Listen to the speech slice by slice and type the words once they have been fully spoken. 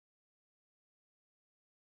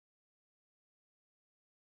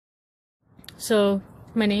So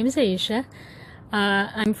my name is Ayisha.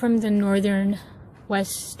 I'm from the northern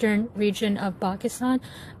western region of Pakistan,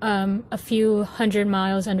 a few hundred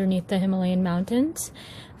miles underneath the Himalayan mountains.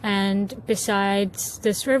 And besides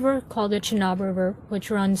this river called the Chenab River,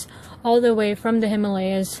 which runs all the way from the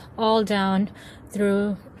Himalayas all down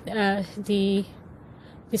through the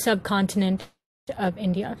subcontinent of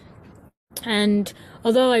India. And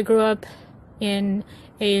although I grew up in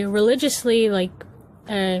a religiously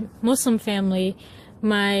Muslim family,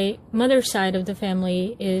 my mother's side of the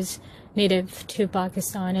family is native to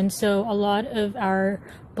Pakistan, and so a lot of our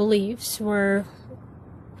beliefs were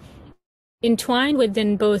entwined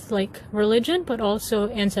within both religion but also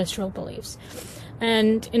ancestral beliefs.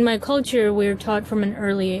 And in my culture, we're taught from an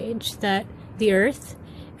early age that the earth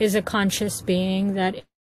is a conscious being, that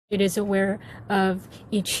it is aware of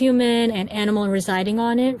each human and animal residing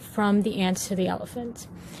on it, from the ants to the elephants.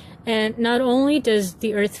 And not only does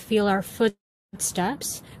the earth feel our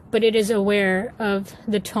footsteps, but it is aware of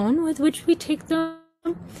the tone with which we take them.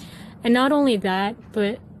 And not only that,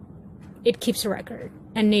 but it keeps a record,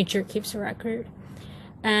 and nature keeps a record.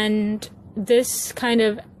 And this kind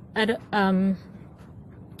of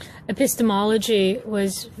epistemology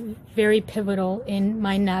was very pivotal in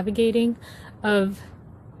my navigating of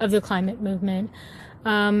the climate movement.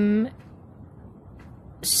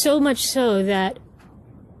 So much so that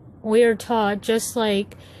we are taught, just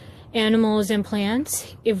like animals and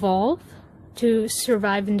plants evolve to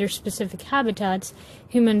survive in their specific habitats,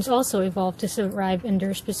 humans also evolve to survive in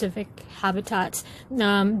their specific habitats,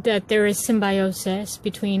 that there is symbiosis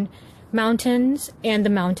between mountains and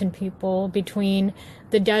the mountain people, between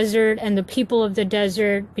the desert and the people of the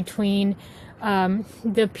desert, between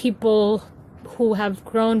the people who have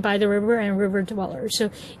grown by the river and river dwellers.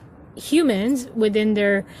 So humans within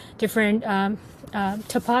their different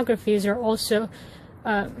topographies are also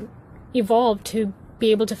evolved to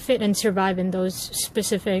be able to fit and survive in those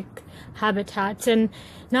specific habitats. And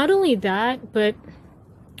not only that, but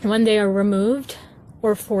when they are removed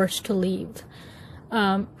or forced to leave,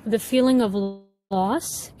 the feeling of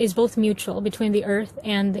loss is both mutual between the earth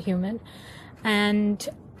and the human, and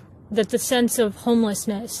that the sense of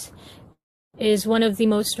homelessness is one of the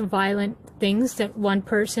most violent things that one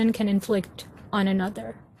person can inflict on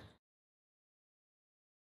another.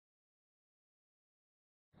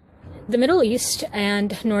 The Middle East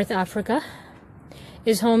and North Africa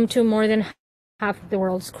is home to more than half of the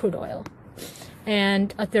world's crude oil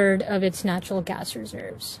and a third of its natural gas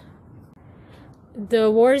reserves.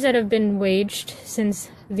 The wars that have been waged since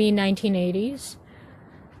the 1980s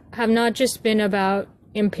have not just been about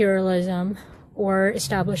imperialism or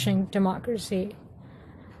establishing democracy.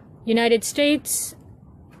 United States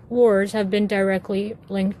wars have been directly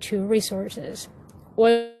linked to resources,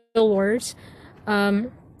 oil wars,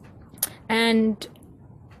 and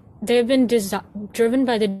they've been driven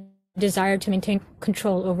by the desire to maintain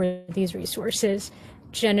control over these resources,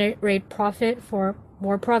 generate profit for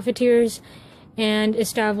more profiteers, and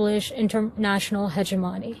establish international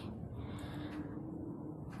hegemony,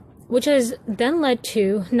 which has then led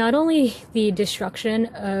to not only the destruction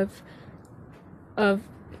of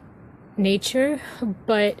nature,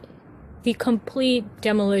 but the complete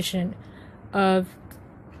demolition of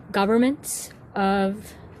governments,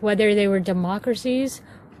 of whether they were democracies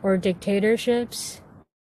or dictatorships,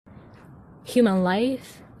 human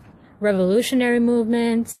life, revolutionary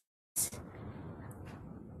movements,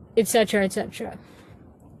 etc., etc.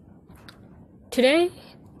 Today,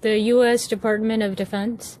 the U.S. Department of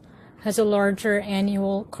Defense has a larger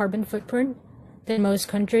annual carbon footprint than most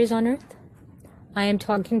countries on Earth. I am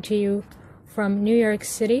talking to you from New York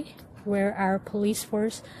City, where our police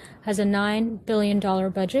force has a $9 billion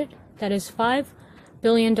budget. That is $5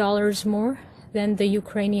 billion more than the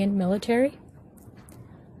Ukrainian military.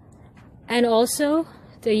 And also,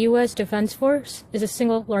 the U.S. Defense Force is the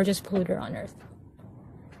single largest polluter on Earth.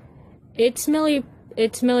 Its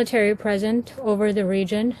military presence over the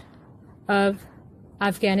region of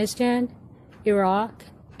Afghanistan, Iraq,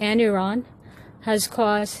 and Iran has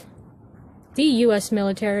cost the U.S.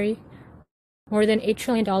 military more than $8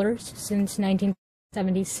 trillion since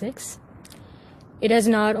 1976. It has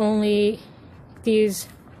not only these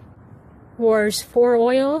wars for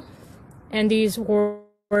oil and these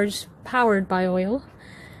wars powered by oil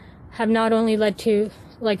have not only led to,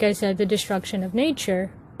 like I said, the destruction of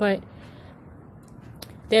nature, but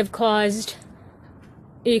they have caused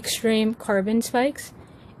extreme carbon spikes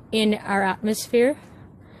in our atmosphere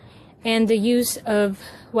and the use of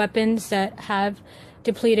weapons that have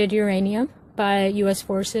depleted uranium by U.S.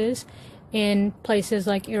 forces in places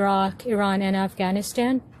like Iraq, Iran, and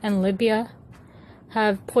Afghanistan, and Libya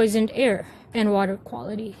have poisoned air and water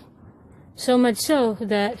quality. So much so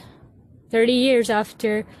that 30 years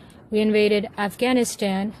after we invaded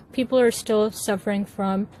Afghanistan, people are still suffering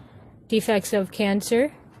from defects of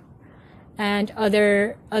cancer and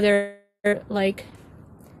other like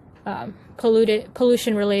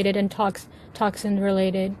pollution related and toxin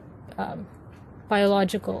related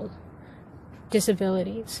biological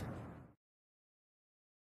disabilities.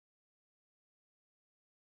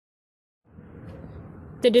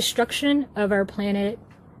 The destruction of our planet,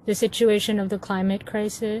 the situation of the climate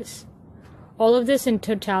crisis, all of this in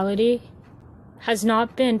totality has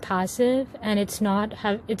not been passive, and it has not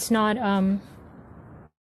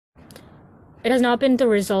been the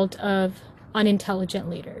result of unintelligent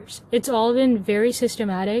leaders. It's all been very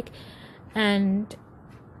systematic, and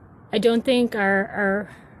I don't think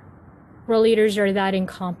our world leaders are that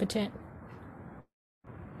incompetent.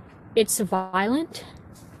 It's violent,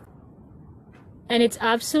 and it's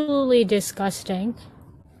absolutely disgusting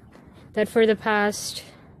that for the past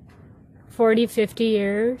 40, 50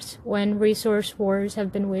 years, when resource wars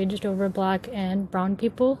have been waged over Black and brown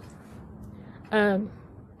people, our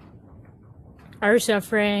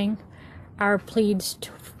suffering, our pleas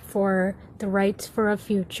for the rights for a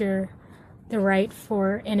future, the right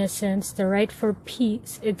for innocence, the right for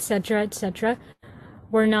peace, etc.,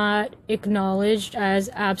 were not acknowledged as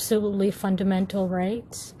absolutely fundamental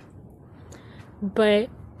rights. But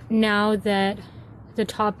now that the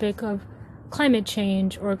topic of climate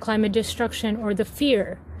change or climate destruction or the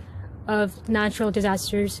fear of natural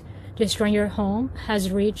disasters destroying your home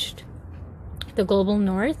has reached the global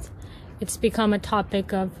north, it's become a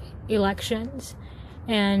topic of elections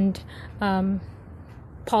and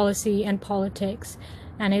policy and politics,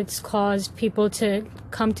 and it's caused people to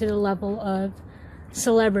come to the level of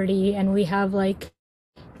celebrity, and we have like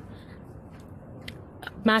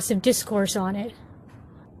massive discourse on it.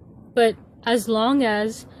 But as long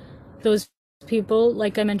as those people,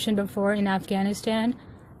 like I mentioned before, in Afghanistan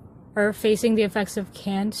are facing the effects of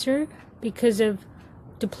cancer because of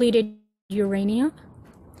depleted uranium,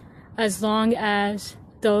 as long as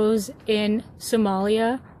those in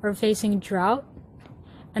Somalia are facing drought,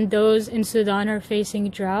 and those in Sudan are facing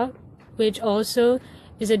drought, which also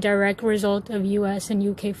is a direct result of US and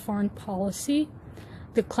UK foreign policy,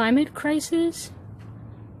 the climate crisis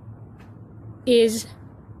is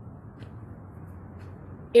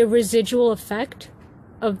a residual effect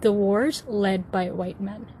of the wars led by white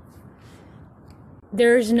men.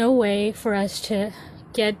 There is no way for us to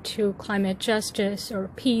get to climate justice or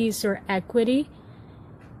peace or equity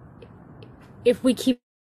if we keep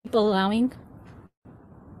allowing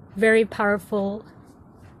very powerful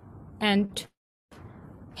and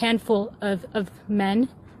handful of men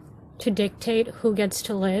to dictate who gets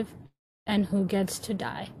to live and who gets to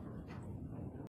die.